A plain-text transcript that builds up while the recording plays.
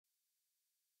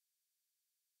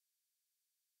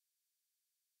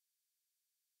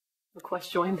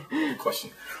Request joined.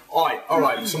 Question.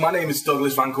 Alright, so my name is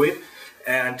Douglas Van Gwit,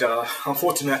 and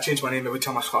unfortunately I change my name every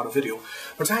time I start a video.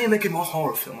 But I am making my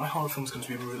horror film. My horror film is going to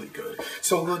be really good.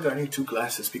 So good that I need 2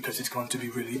 glasses because it's going to be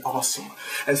really awesome.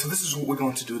 And so this is what we're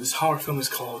going to do. This horror film is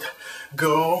called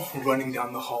Girl Running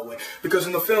Down the Hallway. Because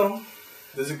in the film,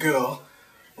 there's a girl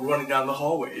running down the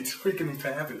hallway. It's freaking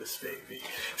fabulous, baby.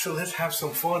 So let's have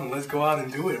some fun. Let's go out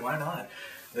and do it. Why not?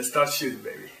 Let's start shooting,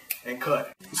 baby. And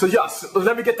cut. So yes,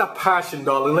 let me get that passion,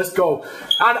 darling. Let's go.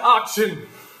 And action.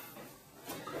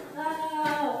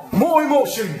 More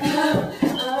emotion.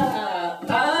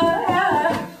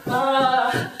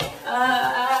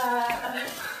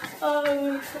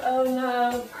 Oh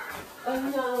no. Oh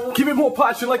no. Give it more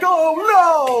passion, like, oh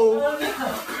no! Oh no.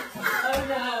 Oh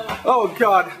no. Oh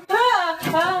god.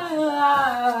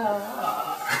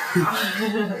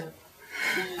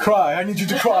 Cry, I need you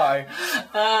to cry.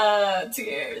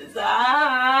 Tears.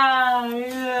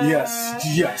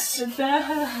 Yes.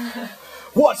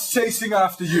 What's chasing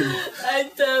after you?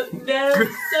 I don't know.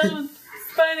 Some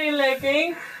funny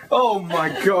looking. Oh my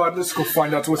god, let's go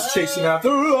find out what's chasing after.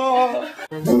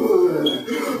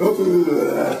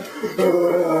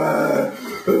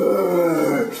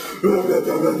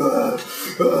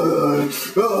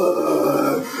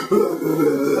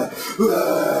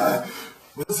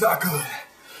 Was that good?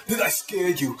 Did I scare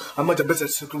you? I might have better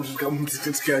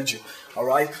scared you.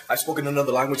 Alright? I spoke in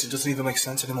another language, it doesn't even make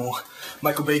sense anymore.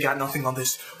 Michael Bay got nothing on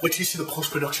this. Wait till you see the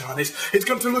post-production on this. It's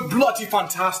going to look bloody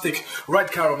fantastic.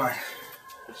 Right, Caroline?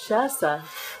 Sure, sir.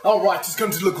 Alright, it's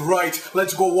going to look right.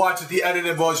 Let's go watch the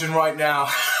edited version right now.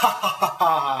 Ha ha ha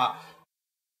ha.